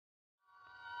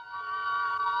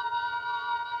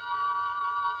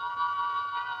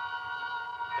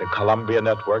the Columbia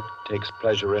Network takes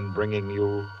pleasure in bringing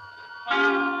you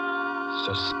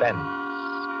Suspense.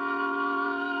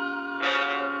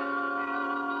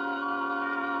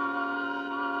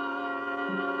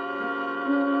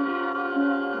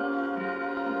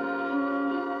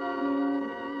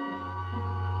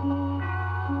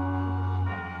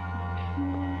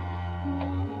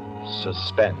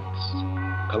 Suspense,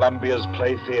 Columbia's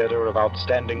play theater of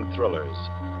outstanding thrillers,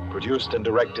 produced and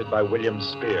directed by William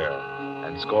Spear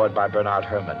and scored by Bernard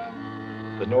Herrmann.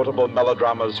 The notable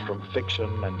melodramas from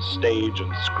fiction and stage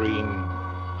and screen,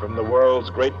 from the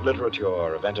world's great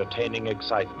literature of entertaining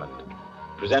excitement,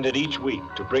 presented each week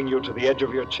to bring you to the edge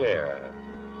of your chair,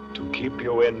 to keep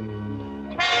you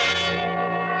in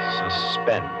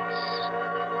suspense.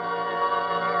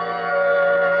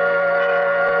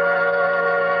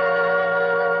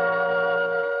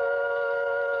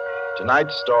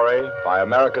 Tonight's story, by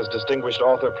America's distinguished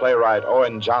author-playwright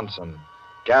Owen Johnson,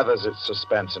 gathers its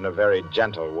suspense in a very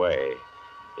gentle way.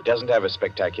 It doesn't have a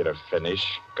spectacular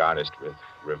finish, garnished with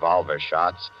revolver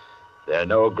shots. There are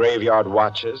no graveyard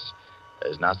watches.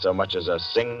 There's not so much as a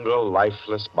single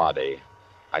lifeless body,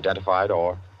 identified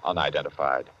or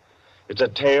unidentified. It's a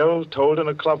tale told in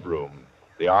a club room,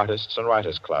 the Artists and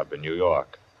Writers Club in New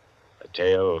York. A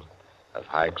tale of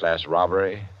high-class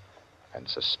robbery and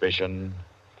suspicion,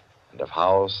 and of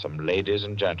how some ladies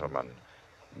and gentlemen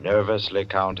nervously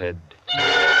counted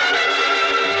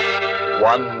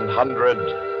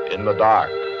 100 in the dark.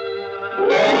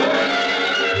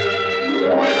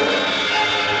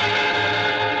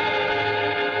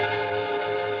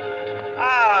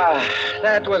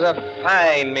 That was a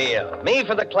fine meal. Me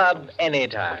for the club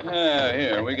anytime.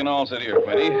 Here, we can all sit here,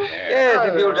 Quinty. Yes,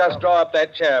 if you'll just draw up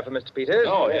that chair for Mr. Peters.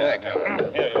 Oh, yeah. Here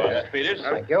you are, Mr. Peters.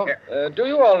 Thank you. Do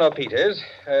you all know Peters?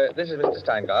 This is Mr.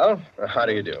 Steingall. How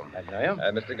do you do? I know you.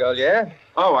 Mr. Golier.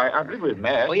 Oh, I believe we've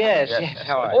met. Oh, yes.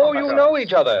 How are you? Oh, you know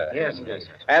each other. Yes.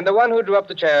 And the one who drew up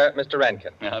the chair, Mr.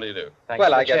 Rankin. How do you do?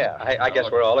 Well, I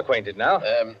guess we're all acquainted now.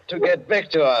 To get back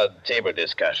to our table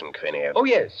discussion, Quinny. Oh,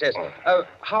 yes.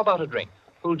 How about a drink?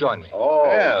 Who'll join me? Oh,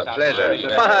 yeah, pleasure.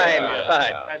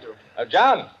 Fine.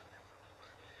 John.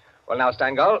 Well, now,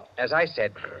 Steingall, as I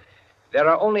said, there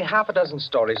are only half a dozen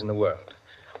stories in the world.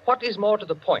 What is more to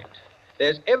the point?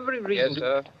 There's every reason Yes,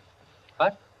 sir.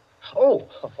 What? Oh,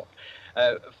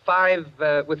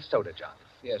 5 with soda, John.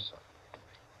 Yes, sir.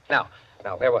 Now,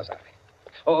 where was I?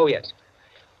 Oh, yes.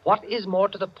 What is more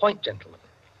to the point, gentlemen,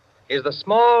 is the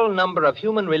small number of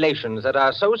human relations that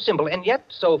are so simple and yet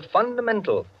so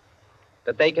fundamental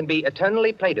that they can be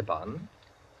eternally played upon,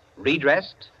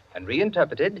 redressed, and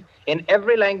reinterpreted in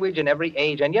every language, in every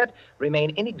age, and yet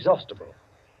remain inexhaustible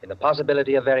in the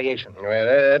possibility of variation.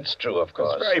 Well, that's true, of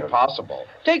course. It's very possible.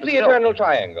 Take the eternal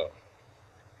triangle.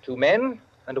 2 men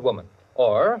and a woman,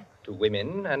 or 2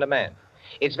 women and a man.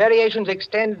 Its variations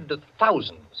extend to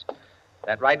thousands.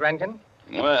 That right, Rankin?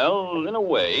 Well, in a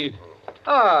way.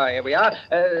 Ah, here we are.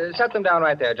 Set them down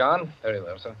right there, John. Very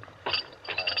well, sir.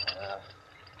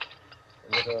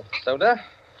 A little soda.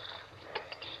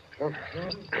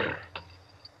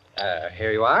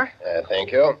 Here you are.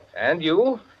 Thank you. And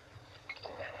you.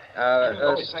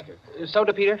 Thank you.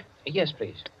 Soda, Peter? Yes,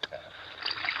 please.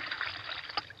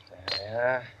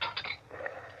 There.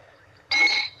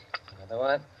 Another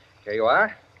one. Here you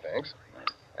are. Thanks.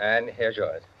 And here's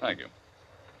yours. Thank you.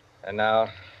 And now,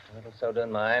 a little soda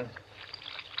in mine.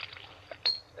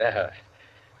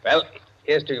 Well,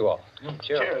 here's to you all.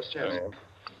 Cheers.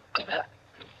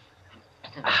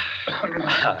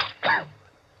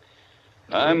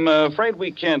 I'm afraid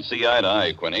we can't see eye to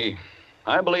eye, Quinny.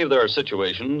 I believe there are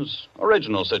situations,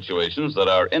 original situations, that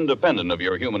are independent of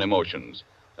your human emotions,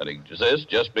 that exist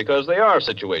just because they are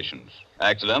situations,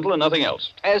 accidental and nothing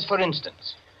else. As for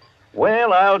instance?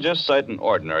 Well, I'll just cite an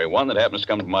ordinary one that happens to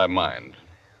come to my mind.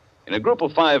 In a group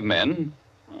of 5 men,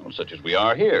 such as we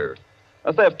are here,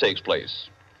 a theft takes place.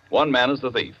 One man is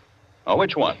the thief. Now,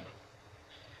 which one?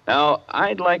 Now,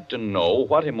 I'd like to know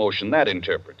what emotion that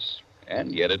interprets.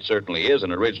 And yet it certainly is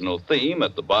an original theme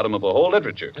at the bottom of a whole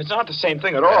literature. It's not the same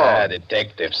thing at all.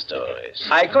 Detective stories.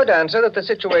 I could answer that the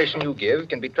situation you give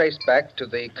can be traced back to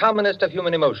the commonest of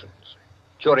human emotions,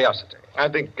 curiosity. I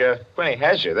think Quinny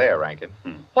has you there, Rankin.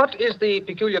 What is the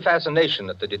peculiar fascination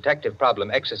that the detective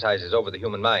problem exercises over the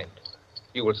human mind?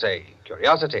 You will say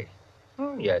curiosity.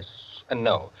 Yes and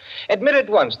no. Admit at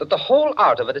once that the whole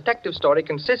art of a detective story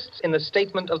consists in the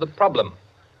statement of the problem.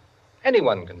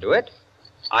 Anyone can do it.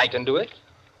 I can do it.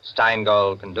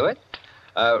 Steingall can do it.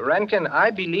 Rankin,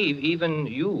 I believe even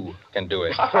you can do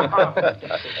it.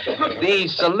 The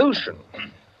solution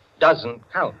doesn't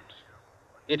count.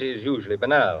 It is usually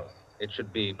banal. It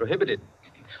should be prohibited.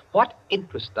 What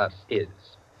interests us is,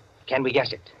 can we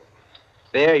guess it?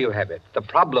 There you have it, the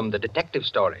problem, the detective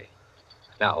story.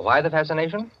 Now, why the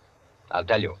fascination? I'll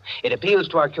tell you. It appeals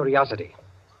to our curiosity.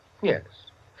 Yes,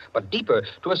 but deeper,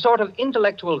 to a sort of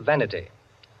intellectual vanity.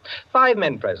 5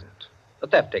 men present. The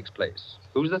theft takes place.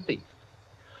 Who's the thief?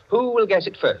 Who will guess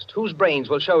it first? Whose brains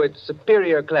will show its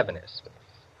superior cleverness?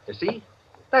 You see?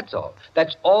 That's all.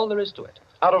 That's all there is to it.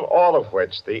 Out of all of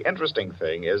which, the interesting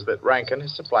thing is that Rankin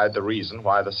has supplied the reason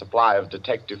why the supply of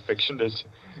detective fiction is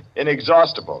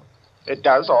inexhaustible. It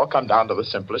does all come down to the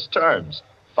simplest terms.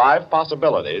 5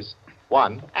 possibilities,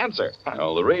 1 answer.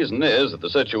 Well, the reason is that the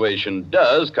situation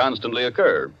does constantly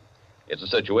occur. It's a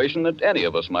situation that any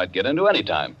of us might get into any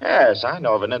time. Yes, I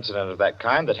know of an incident of that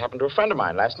kind that happened to a friend of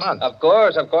mine last month. Of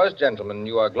course, gentlemen.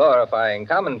 You are glorifying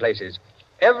commonplaces.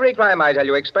 Every crime, I tell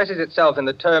you, expresses itself in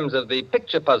the terms of the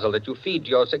picture puzzle that you feed to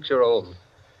your 6-year-old.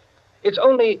 It's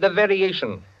only the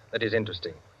variation that is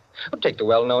interesting. Well, take the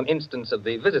well-known instance of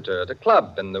the visitor at a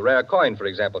club and the rare coin, for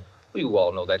example. Well, you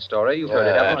all know that story. You've heard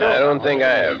it, haven't you? I don't think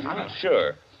I have.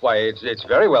 Sure. Why, it's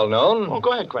very well known. Oh,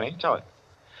 go ahead, Quinny. Tell it.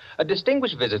 A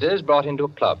distinguished visitor is brought into a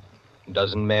club. A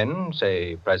dozen men,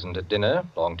 say, present at dinner,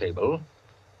 long table.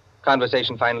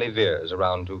 Conversation finally veers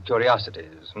around to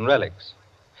curiosities and relics.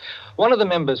 One of the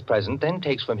members present then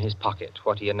takes from his pocket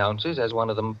what he announces as one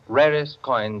of the rarest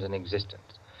coins in existence.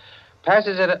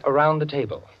 Passes it around the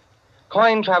table.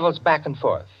 Coin travels back and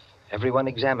forth, everyone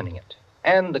examining it.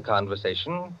 And the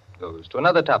conversation goes to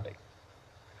another topic.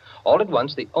 All at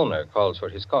once, the owner calls for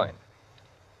his coin.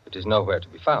 It is nowhere to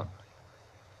be found.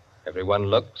 Everyone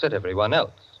looks at everyone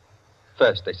else.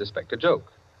 First, they suspect a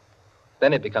joke.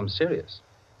 Then it becomes serious.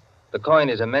 The coin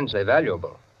is immensely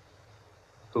valuable.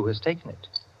 Who has taken it?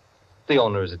 The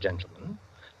owner is a gentleman.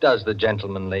 Does the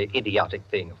gentlemanly, idiotic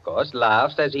thing, of course.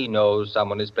 Laughs as he knows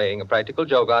someone is playing a practical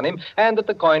joke on him and that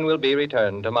the coin will be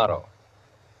returned tomorrow.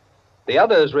 The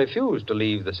others refuse to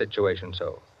leave the situation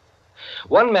so.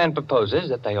 One man proposes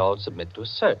that they all submit to a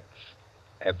search.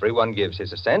 Everyone gives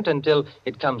his assent until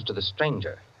it comes to the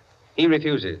stranger. He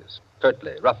refuses,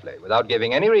 curtly, roughly, without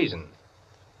giving any reason.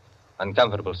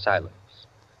 Uncomfortable silence.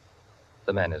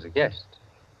 The man is a guest.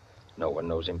 No one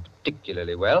knows him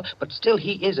particularly well, but still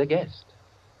he is a guest.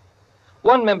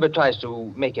 One member tries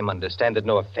to make him understand that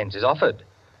no offense is offered,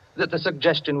 that the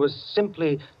suggestion was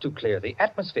simply to clear the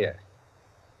atmosphere.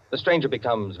 The stranger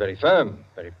becomes very firm,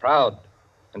 very proud,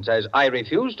 and says, I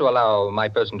refuse to allow my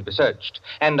person to be searched,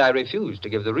 and I refuse to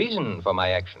give the reason for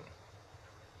my action.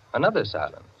 Another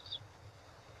silence.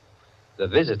 The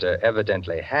visitor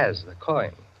evidently has the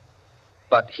coin,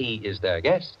 but he is their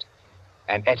guest,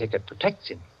 and etiquette protects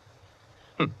him.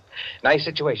 Nice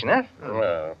situation, huh?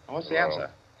 Well, What's the answer?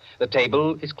 The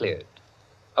table is cleared.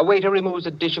 A waiter removes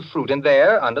a dish of fruit, and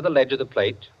there, under the ledge of the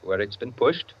plate, where it's been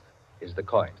pushed, is the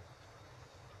coin.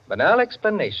 Banal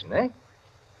explanation, eh?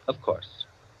 Of course.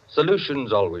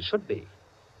 Solutions always should be.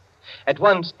 At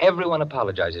once, everyone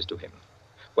apologizes to him,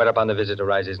 whereupon the visitor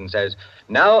rises and says,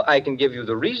 now I can give you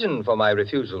the reason for my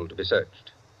refusal to be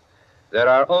searched. There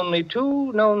are only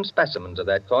 2 known specimens of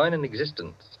that coin in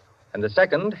existence, and the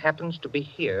second happens to be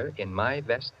here in my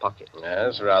vest pocket.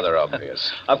 that's rather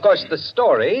obvious. Of course, the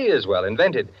story is well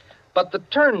invented, but the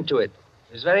turn to it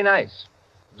is very nice.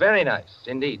 Very nice,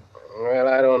 indeed. Well,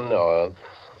 I don't know.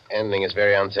 Ending is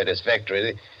very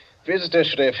unsatisfactory. The visitor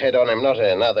should have had on him not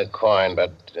another coin,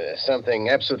 but something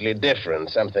absolutely different,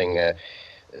 something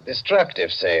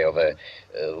destructive, say, of a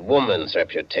woman's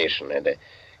reputation. And a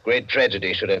great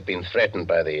tragedy should have been threatened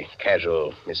by the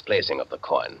casual misplacing of the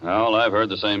coin. Well, I've heard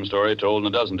the same story told in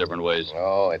a dozen different ways.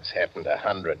 Oh, it's happened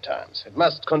 100 times. It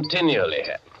must continually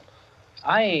happen.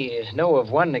 I know of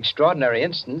one extraordinary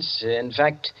instance. In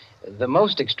fact, the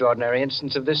most extraordinary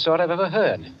instance of this sort I've ever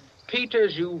heard.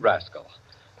 Peters, you rascal.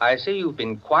 I see you've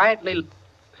been quietly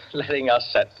letting us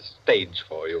set the stage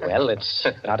for you. Well, it's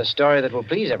not a story that will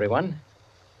please everyone,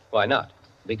 Why not?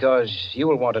 because you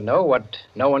will want to know what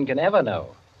no one can ever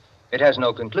know. It has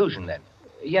no conclusion, then.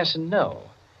 Yes and no.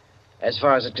 As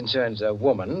far as it concerns a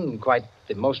woman, quite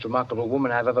the most remarkable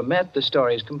woman I've ever met, the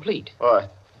story is complete.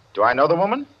 Do I know the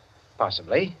woman?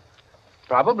 Possibly.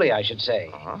 Probably, I should say.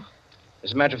 Uh-huh.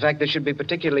 As a matter of fact, this should be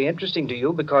particularly interesting to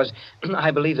you because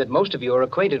I believe that most of you are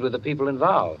acquainted with the people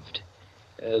involved.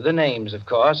 The names, of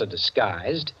course, are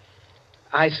disguised.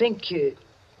 I think,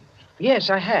 yes,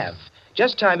 I have.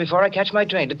 Just time before I catch my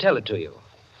train to tell it to you.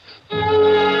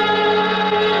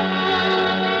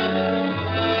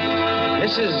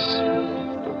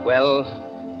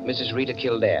 Mrs. Rita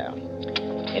Kildare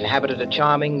inhabited a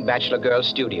charming bachelor girl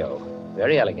studio,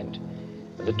 very elegant,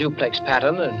 with a duplex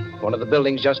pattern in one of the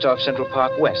buildings just off Central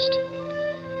Park West.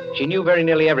 She knew very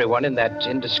nearly everyone in that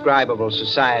indescribable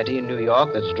society in New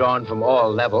York that's drawn from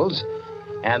all levels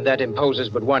and that imposes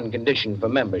but one condition for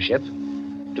membership,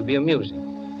 to be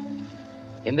amusing.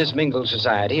 In this mingled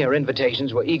society, her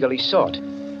invitations were eagerly sought.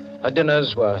 Her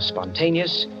dinners were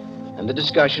spontaneous, and the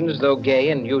discussions, though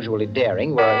gay and usually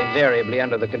daring, were invariably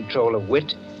under the control of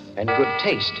wit and good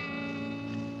taste.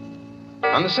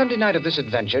 On the Sunday night of this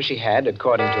adventure, she had,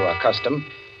 according to her custom,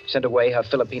 sent away her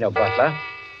Filipino butler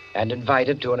and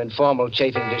invited to an informal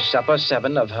chafing dish supper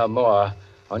 7 of her more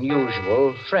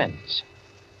unusual friends.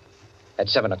 At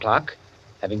 7 o'clock,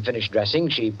 having finished dressing,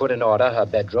 she put in order her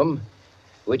bedroom,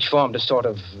 which formed a sort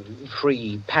of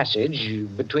free passage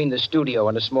between the studio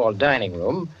and a small dining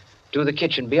room to the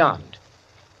kitchen beyond.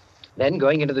 Then,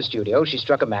 going into the studio, she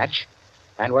struck a match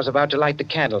and was about to light the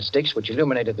candlesticks which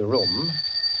illuminated the room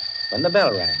when the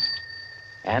bell rang.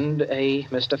 And a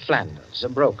Mr. Flanders, a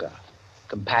broker,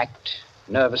 compact,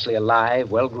 nervously alive,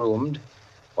 well-groomed,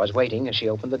 was waiting as she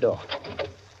opened the door.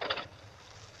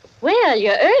 Well,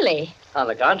 you're early. On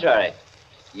the contrary,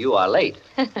 you are late.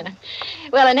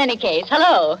 Well, in any case,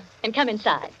 hello, and come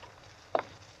inside.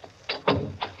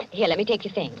 Here, let me take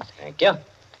your things. Thank you.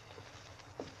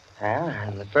 Well,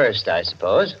 I'm the first, I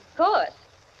suppose. Of course.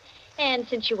 And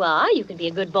since you are, you can be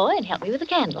a good boy and help me with the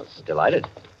candles. Delighted.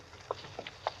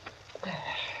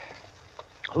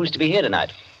 Who's to be here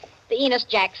tonight? The Enos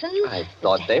Jacksons. I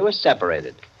thought they were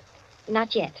separated.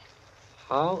 Not yet.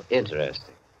 How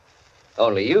interesting.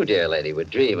 Only you, dear lady, would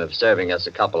dream of serving us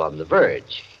a couple on the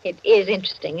verge. It is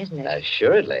interesting, isn't it?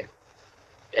 Assuredly.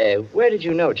 Where did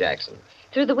you know Jackson?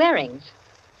 Through the Warings.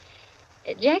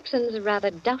 Jackson's a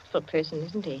rather doubtful person,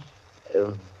 isn't he?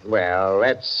 Well,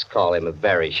 let's call him a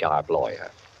very sharp lawyer.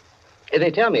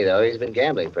 They tell me, though, he's been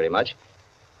gambling pretty much.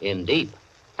 In deep.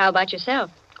 How about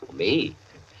yourself? Me?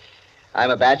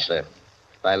 I'm a bachelor.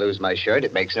 If I lose my shirt,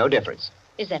 it makes no difference.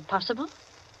 Is that possible?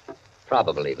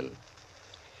 Probable, even.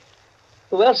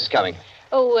 Who else is coming?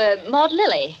 Oh, Maud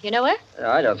Lily. You know her?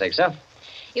 I don't think so.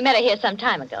 You met her here some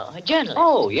time ago. A journalist.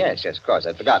 Oh, yes, of course.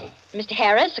 I'd forgotten. Mr.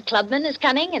 Harris, a clubman, is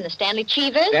coming, and the Stanley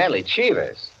Cheevers. Stanley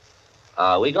Cheevers?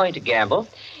 Are we going to gamble?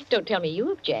 Don't tell me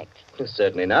you object.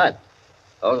 Certainly not.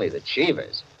 Only the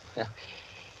Cheevers.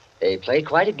 They play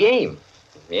quite a game.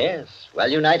 Yes, well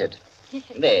united.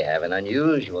 They have an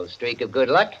unusual streak of good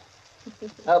luck.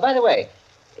 Oh, by the way,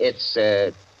 it's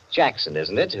Jackson,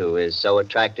 isn't it, who is so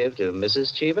attractive to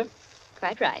Mrs. Cheever?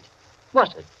 Quite right.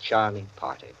 What a charming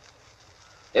party.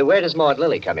 Where does Maud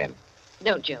Lily come in?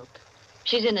 Don't joke.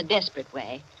 She's in a desperate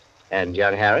way. And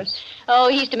young Harris? Oh,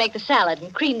 he's to make the salad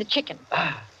and cream the chicken.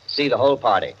 See the whole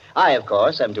party. I, of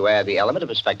course, am to add the element of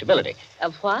respectability.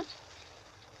 Of what?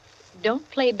 Don't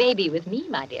play baby with me,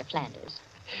 my dear Flanders.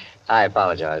 I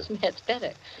apologize. That's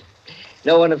better.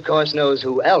 No one, of course, knows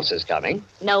who else is coming.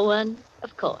 No one,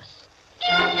 of course.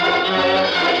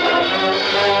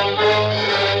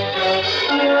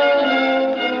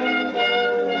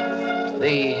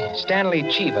 The Stanley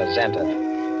Cheevers entered.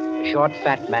 A short,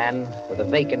 fat man with a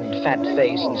vacant, fat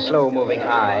face and slow-moving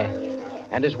eye,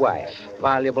 and his wife,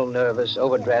 voluble, nervous,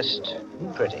 overdressed,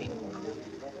 and pretty.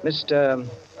 Mr.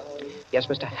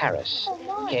 Harris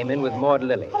came in with Maud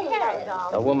Lily,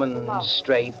 a woman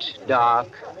straight, dark,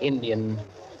 Indian,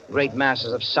 great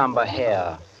masses of somber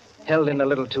hair, held in a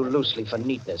little too loosely for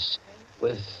neatness,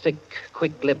 with thick,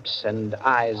 quick lips and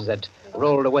eyes that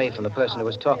rolled away from the person who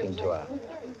was talking to her.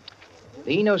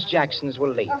 The Enos Jacksons were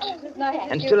late,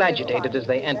 and still agitated as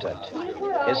they entered.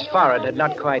 His forehead had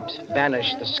not quite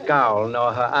banished the scowl,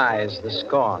 nor her eyes the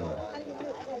scorn.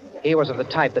 He was of the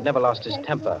type that never lost his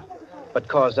temper, but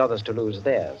caused others to lose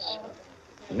theirs.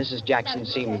 Mrs. Jackson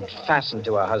seemed fastened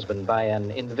to her husband by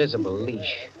an invisible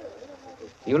leash.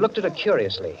 You looked at her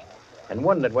curiously and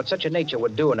wondered what such a nature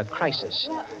would do in a crisis,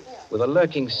 with a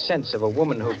lurking sense of a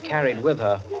woman who carried with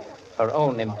her her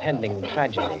own impending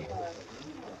tragedy.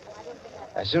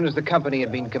 As soon as the company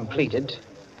had been completed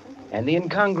and the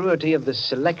incongruity of the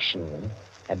selection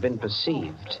had been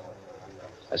perceived,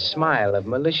 a smile of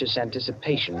malicious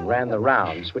anticipation ran the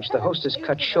rounds, which the hostess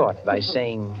cut short by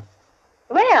saying,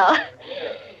 Well,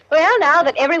 now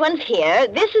that everyone's here,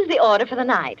 this is the order for the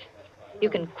night. You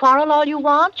can quarrel all you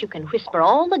want, you can whisper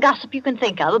all the gossip you can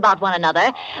think of about one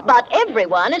another, but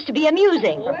everyone is to be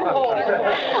amusing.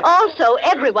 Also,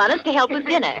 everyone is to help with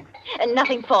dinner. And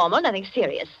nothing formal, nothing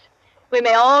serious. We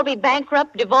may all be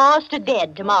bankrupt, divorced, or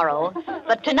dead tomorrow,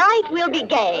 but tonight we'll be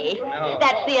gay.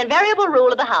 That's the invariable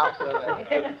rule of the house.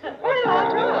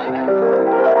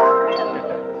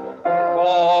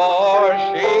 For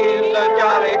she's a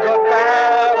jolly good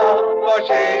fellow, for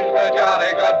she's a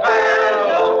jolly good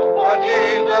fellow, for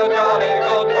she's a jolly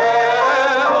good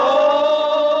fellow.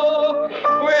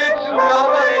 We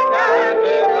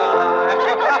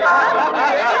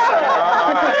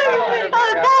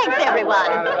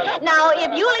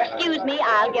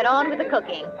get on with the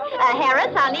cooking.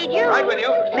 Harris, I'll need you. Right with you.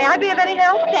 May I be of any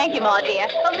help? Thank you, Ma, dear.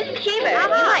 Oh, Mrs. Cheever, you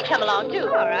might come along, too.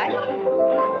 All right.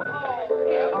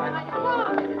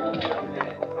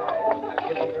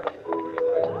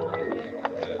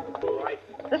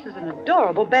 This is an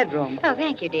adorable bedroom. Oh,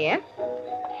 thank you, dear.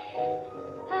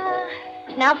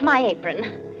 Now for my apron.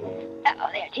 Oh,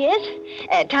 there it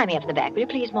is. Tie me up in the back, will you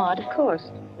please, Maud? Of course.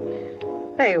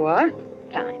 There you are.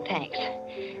 Fine, thanks.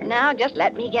 Now just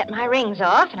let me get my rings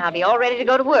off, and I'll be all ready to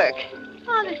go to work.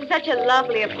 Oh, this is such a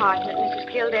lovely apartment,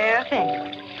 Mrs. Kildare.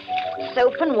 Thanks.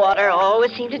 Soap and water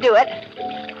always seem to do it.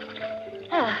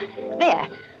 There.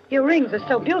 Your rings are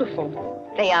so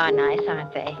beautiful. They are nice,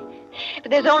 aren't they?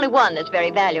 But there's only one that's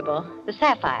very valuable, the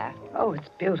sapphire. Oh, it's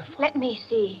beautiful. Let me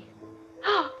see.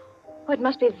 Oh, it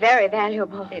must be very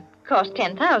valuable. It cost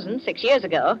 $10,000 6 years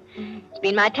ago. It's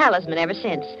been my talisman ever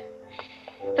since.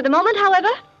 For the moment, however,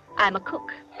 I'm a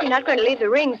cook. You're not going to leave the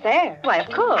rings there. Why,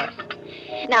 of course.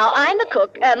 Now, I'm the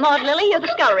cook. Maud Lily, you're the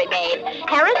scullery maid.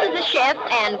 Harris is the chef,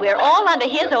 and we're all under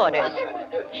his orders.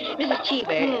 Mrs.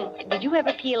 Cheever, did you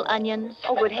ever peel onions?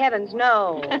 Oh, good heavens,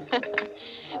 no.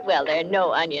 Well, there are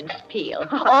no onions to peel.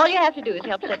 All you have to do is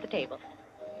help set the table.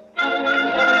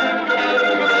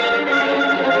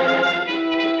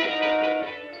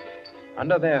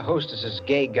 Under their hostess's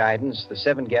gay guidance, the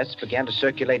 7 guests began to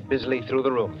circulate busily through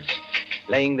the rooms,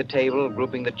 laying the table,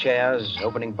 grouping the chairs,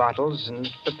 opening bottles, and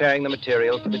preparing the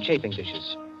material for the chafing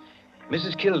dishes.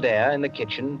 Mrs. Kildare, in the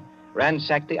kitchen,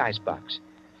 ransacked the icebox,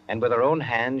 and with her own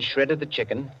hands shredded the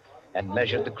chicken and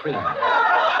measured the cream.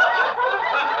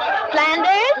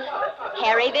 Flanders,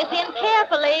 carry this in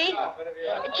carefully.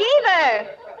 Cheever,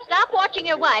 stop watching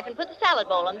your wife and put the salad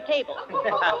bowl on the table.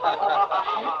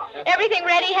 Everything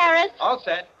ready, Harris? All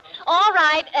set. All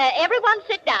right, everyone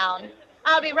sit down.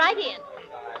 I'll be right in.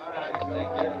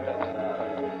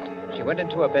 She went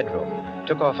into her bedroom,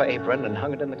 took off her apron, and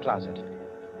hung it in the closet.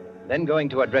 Then, going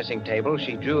to her dressing table,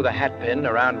 she drew the hat pin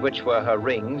around which were her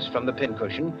rings from the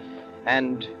pincushion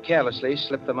and carelessly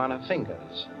slipped them on her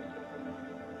fingers.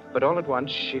 But all at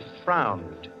once, she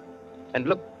frowned and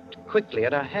looked quickly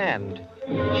at her hand.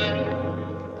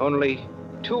 Only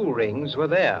 2 rings were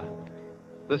there.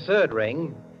 The 3rd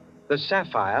ring, the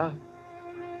sapphire,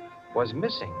 was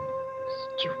missing.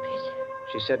 Stupid.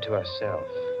 She said to herself,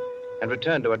 and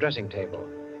returned to her dressing table.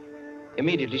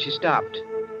 Immediately, she stopped.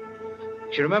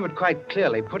 She remembered quite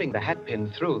clearly putting the hat pin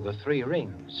through the 3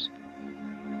 rings.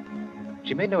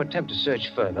 She made no attempt to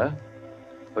search further,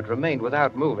 but remained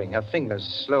without moving, her fingers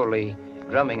slowly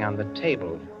drumming on the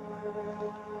table.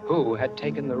 Who had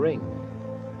taken the ring?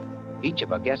 Each of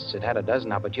her guests had had a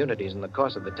dozen opportunities in the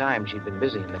course of the time she'd been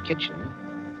busy in the kitchen.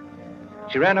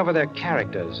 She ran over their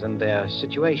characters and their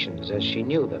situations as she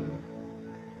knew them.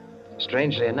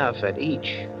 Strangely enough, at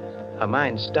each, her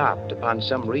mind stopped upon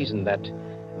some reason that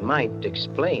might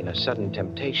explain a sudden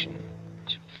temptation.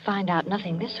 To find out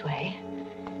nothing this way.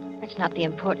 That's not the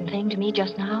important thing to me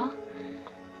just now.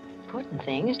 The important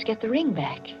thing is to get the ring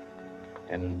back.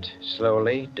 And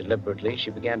slowly, deliberately,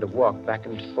 she began to walk back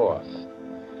and forth,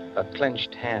 her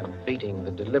clenched hand beating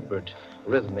the deliberate,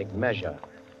 rhythmic measure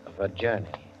of her journey.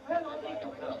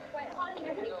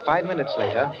 5 minutes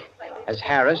later, as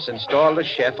Harris, installed as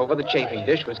chef over the chafing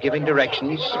dish, was giving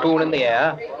directions, spoon in the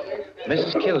air,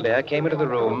 Mrs. Kildare came into the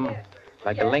room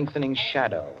like a lengthening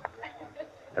shadow.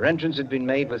 Her entrance had been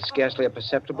made with scarcely a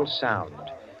perceptible sound,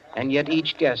 and yet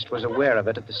each guest was aware of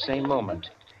it at the same moment,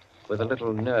 with a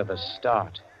little nervous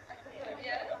start.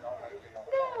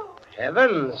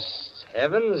 Heavens,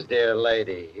 heavens, dear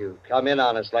lady. You've come in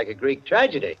on us like a Greek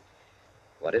tragedy.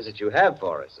 What is it you have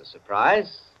for us? A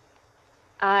surprise?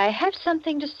 I have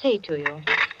something to say to you.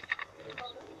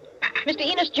 Mr.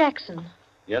 Enos Jackson,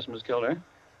 Yes, Miss Kildare?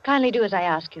 kindly do as I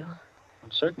ask you.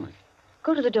 Certainly.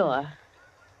 Go to the door,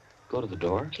 Go to the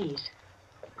door. please.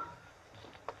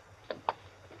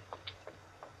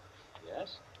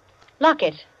 Yes? Lock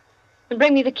it and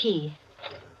bring me the key.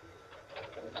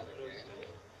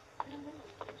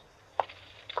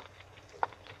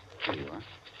 Here you are.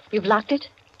 You've locked it?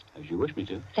 As you wish me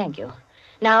to. Thank you.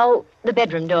 Now, the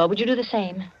bedroom door. Would you do the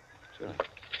same? Surely.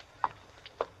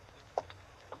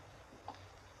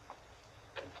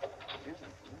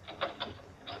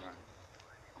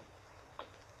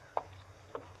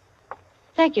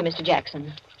 Thank you, Mr.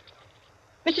 Jackson.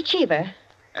 Mr. Cheever,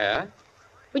 Yeah?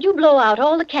 would you blow out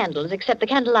all the candles except the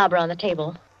candelabra on the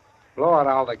table? Blow out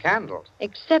all the candles.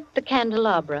 Except the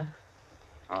candelabra.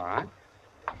 All right.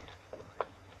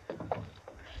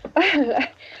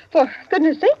 For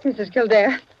goodness sake, Mrs.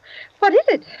 Kildare. What is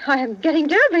it? I am getting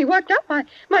terribly worked up.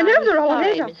 My nerves are all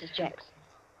sorry, on edge. Mrs. Jackson.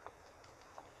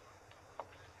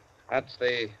 That's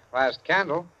the last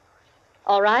candle.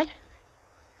 All right.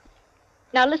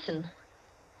 Now listen.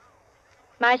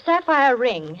 My sapphire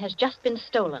ring has just been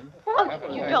stolen.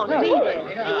 You don't mean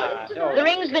it. The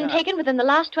ring's been taken within the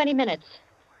last 20 minutes.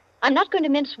 I'm not going to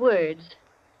mince words.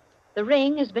 The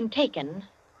ring has been taken,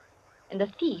 and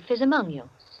the thief is among you.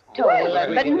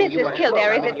 Well, but Mrs.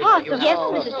 Kildare, is it possible? Yes,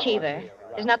 Mrs. Cheever.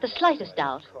 There's not the slightest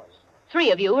doubt.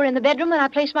 3 of you were in the bedroom when I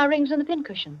placed my rings on the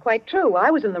pincushion. Quite true.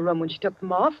 I was in the room when she took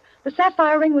them off. The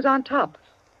sapphire ring was on top.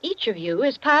 Each of you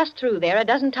has passed through there a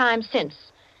dozen times since.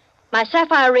 My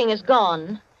sapphire ring is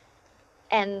gone,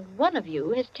 and one of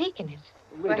you has taken it.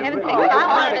 For heaven's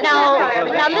sake, Now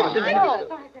listen.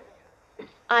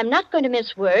 I'm not going to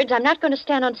mince words. I'm not going to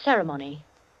stand on ceremony.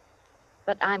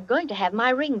 But I'm going to have my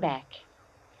ring back.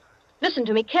 Listen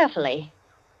to me carefully.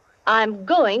 I'm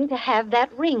going to have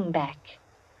that ring back.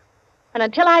 And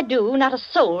until I do, not a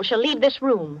soul shall leave this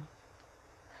room.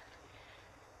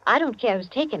 I don't care who's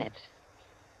taken it.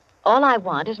 All I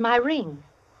want is my ring.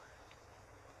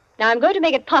 Now, I'm going to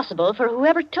make it possible for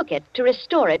whoever took it to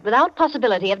restore it without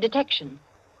possibility of detection.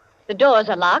 The doors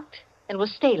are locked and will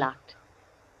stay locked.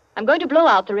 I'm going to blow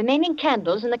out the remaining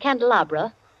candles in the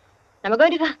candelabra, and I'm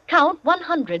going to count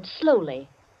 100 slowly.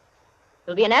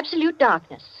 There'll be an absolute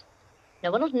darkness.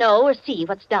 No one will know or see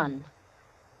what's done.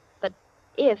 But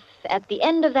if, at the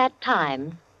end of that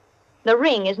time, the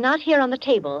ring is not here on the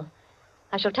table,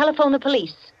 I shall telephone the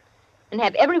police and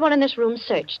have everyone in this room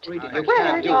searched. Am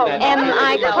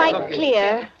I quite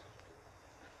clear?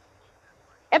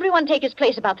 Everyone take his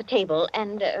place about the table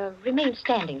and remain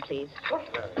standing, please.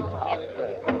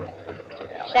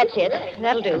 That's it.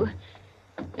 That'll do.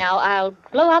 Now, I'll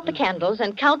blow out the candles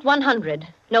and count 100.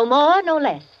 No more, no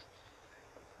less.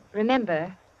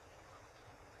 Remember,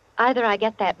 either I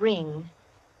get that ring,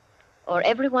 or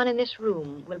everyone in this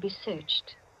room will be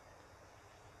searched.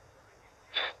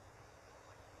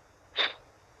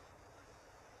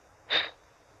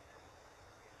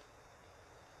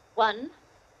 One,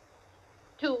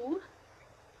 2,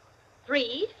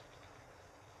 3,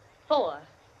 4,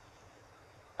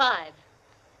 5,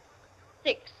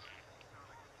 6,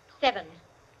 7,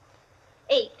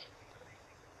 8,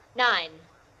 9,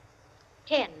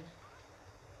 10,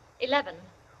 11,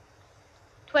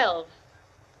 12,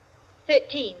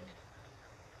 13,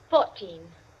 14,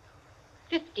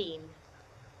 15,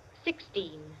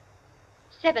 16,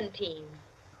 17,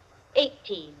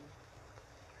 18,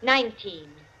 19,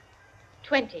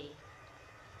 20,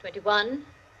 21,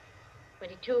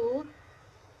 22,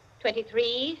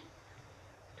 23,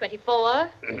 24,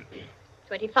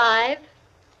 25,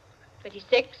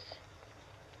 26,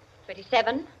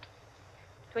 27,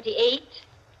 28,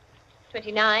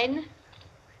 29,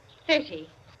 30,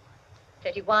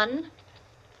 31,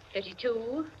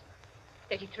 32,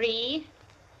 33,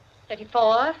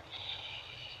 34,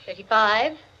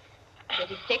 35,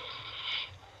 36,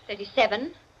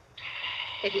 37,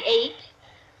 38,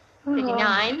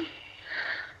 39,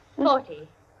 40,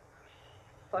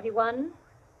 41,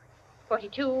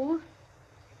 42,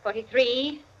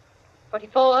 43,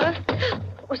 44,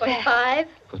 45,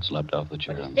 Foot slipped off the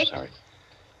chair. I'm 46, sorry.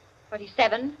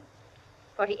 47,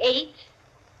 48,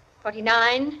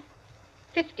 49,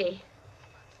 50,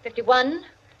 51,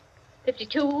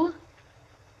 52,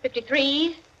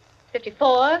 53,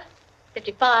 54,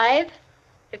 55,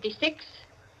 56,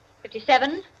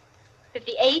 57,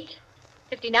 58,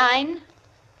 59,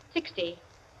 60,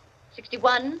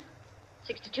 61,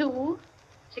 62,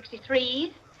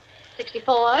 63,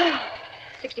 64,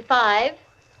 65,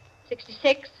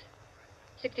 66,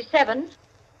 67,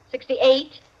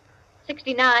 68,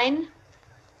 69,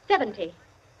 70,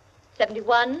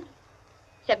 71,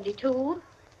 72,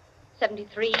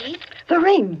 73, The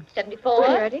ring. 74,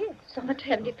 There it is. On the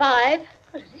table. 75,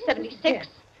 76,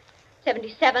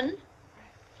 77,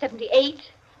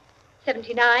 78,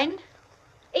 79,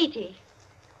 80,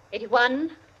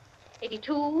 81,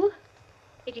 82,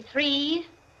 83,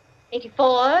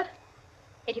 84,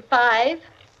 85,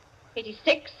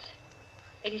 86,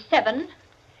 87,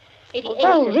 88,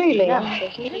 Oh, really?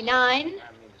 89,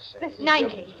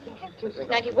 90,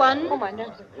 91,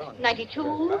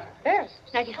 92,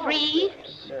 93,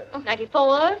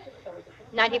 94,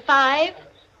 95,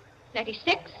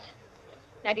 96,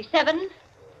 97,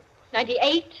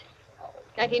 98,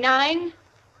 99,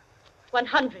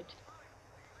 100.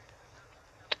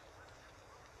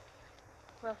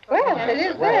 Well, it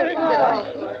is there, isn't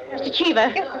it? Mr. Cheever,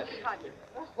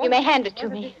 you may hand it to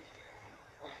me.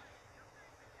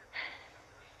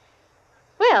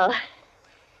 Well,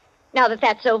 now that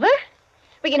that's over,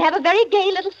 we can have a very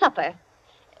gay little supper.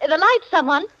 The lights,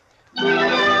 someone.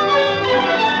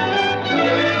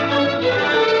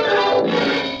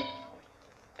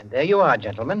 There you are,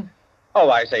 gentlemen. Oh,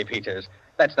 I say, Peters,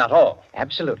 that's not all.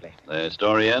 Absolutely. The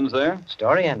story ends there?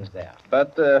 Story ends there.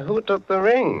 But who took the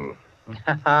ring?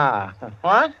 Ha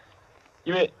What?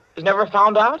 You never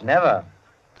found out? Never.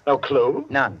 No clue?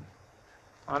 None.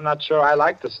 I'm not sure I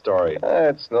like the story.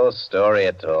 It's no story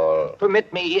at all.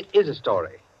 Permit me, it is a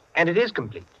story, and it is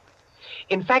complete.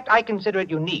 In fact, I consider it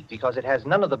unique because it has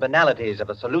none of the banalities of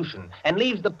a solution and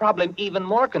leaves the problem even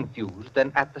more confused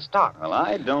than at the start. Well,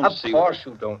 I don't Of see... course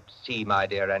you don't see, my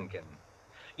dear Enkin.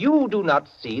 You do not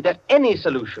see that any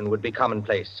solution would be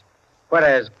commonplace,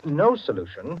 whereas no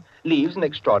solution leaves an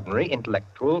extraordinary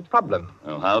intellectual problem.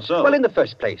 Well, how so? Well, in the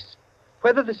first place,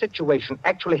 whether the situation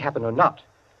actually happened or not,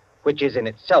 which is in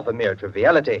itself a mere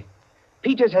triviality,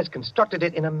 Peters has constructed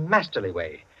it in a masterly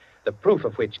way, the proof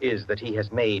of which is that he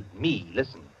has made me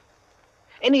listen.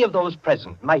 Any of those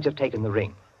present might have taken the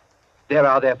ring. There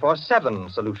are therefore 7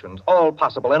 solutions, all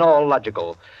possible and all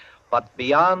logical. But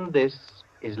beyond this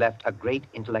is left a great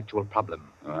intellectual problem.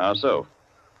 Well, how so?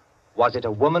 Was it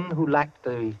a woman who lacked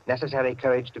the necessary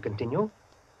courage to continue?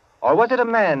 Or was it a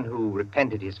man who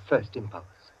repented his first impulse?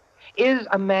 Is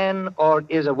a man or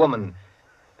is a woman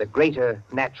the greater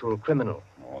natural criminal?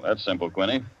 Oh, that's simple,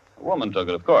 Quinny. A woman took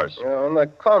it, of course. On the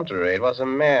contrary, it was a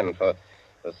man, for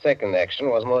the second action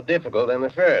was more difficult than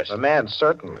the first. The man,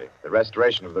 certainly. The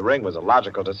restoration of the ring was a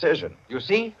logical decision. You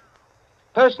see?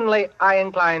 Personally, I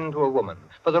incline to a woman,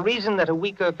 for the reason that a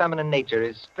weaker feminine nature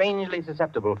is strangely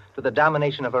susceptible to the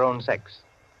domination of her own sex.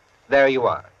 There you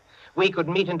are. We could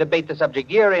meet and debate the subject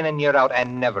year in and year out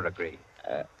and never agree.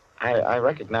 I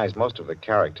recognize most of the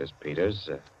characters, Peters.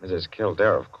 Mrs.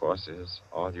 Kildare, of course, is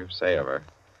all you say of her.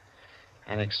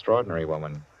 An extraordinary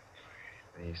woman.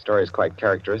 The story is quite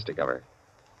characteristic of her.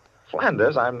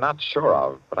 Flanders, I'm not sure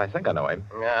of, but I think I know him.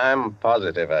 I'm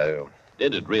positive I do.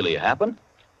 Did it really happen?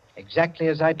 Exactly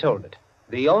as I told it.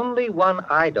 The only one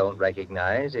I don't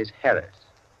recognize is Harris.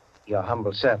 Your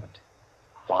humble servant.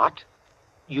 What?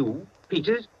 You,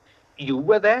 Peters? You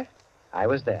were there? I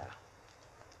was there.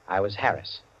 I was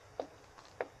Harris.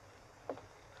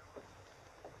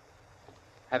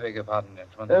 I beg your pardon,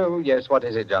 gentlemen. Oh, yes. What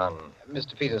is it, John?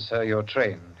 Mr. Peters, sir, your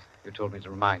train. You told me to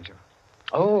remind you.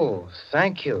 Oh,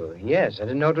 thank you. Yes, I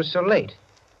didn't know it was so late.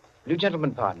 Will you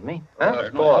gentlemen pardon me? Huh?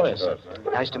 Of course.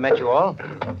 Nice to meet you all.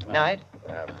 Night.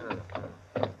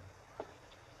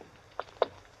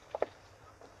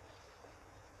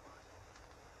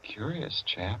 Curious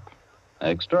chap.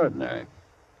 Extraordinary.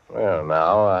 Well,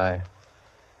 now,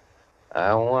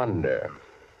 I wonder.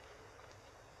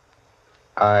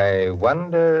 I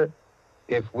wonder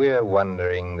if we're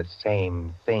wondering the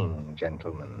same thing,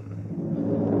 gentlemen.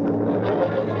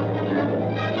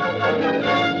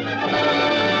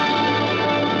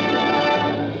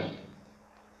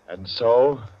 And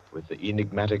so, with the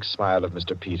enigmatic smile of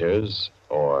Mr. Peters,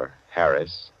 or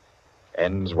Harris,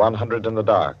 ends 100 in the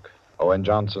Dark, Owen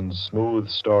Johnson's smooth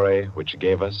story which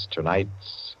gave us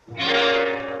tonight's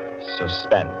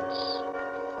Suspense.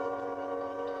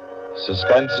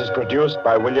 Suspense is produced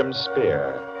by William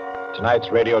Spear. Tonight's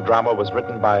radio drama was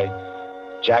written by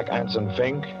Jack Anson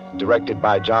Fink, directed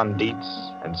by John Dietz,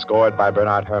 and scored by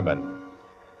Bernard Herrmann.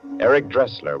 Eric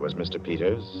Dressler was Mr.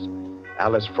 Peters.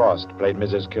 Alice Frost played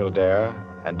Mrs. Kildare,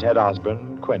 and Ted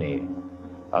Osborne, Quinny.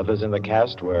 Others in the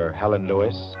cast were Helen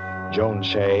Lewis, Joan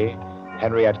Shea,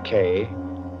 Henriette Kay,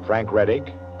 Frank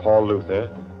Reddick, Paul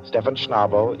Luther, Stephen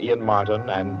Schnabel, Ian Martin,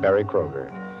 and Barry Kroger.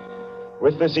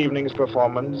 With this evening's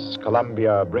performance,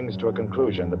 Columbia brings to a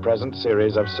conclusion the present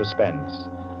series of Suspense.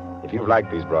 If you've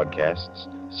liked these broadcasts,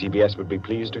 CBS would be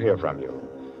pleased to hear from you.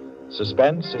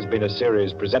 Suspense has been a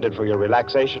series presented for your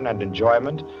relaxation and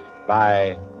enjoyment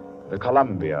by the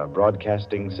Columbia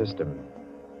Broadcasting System.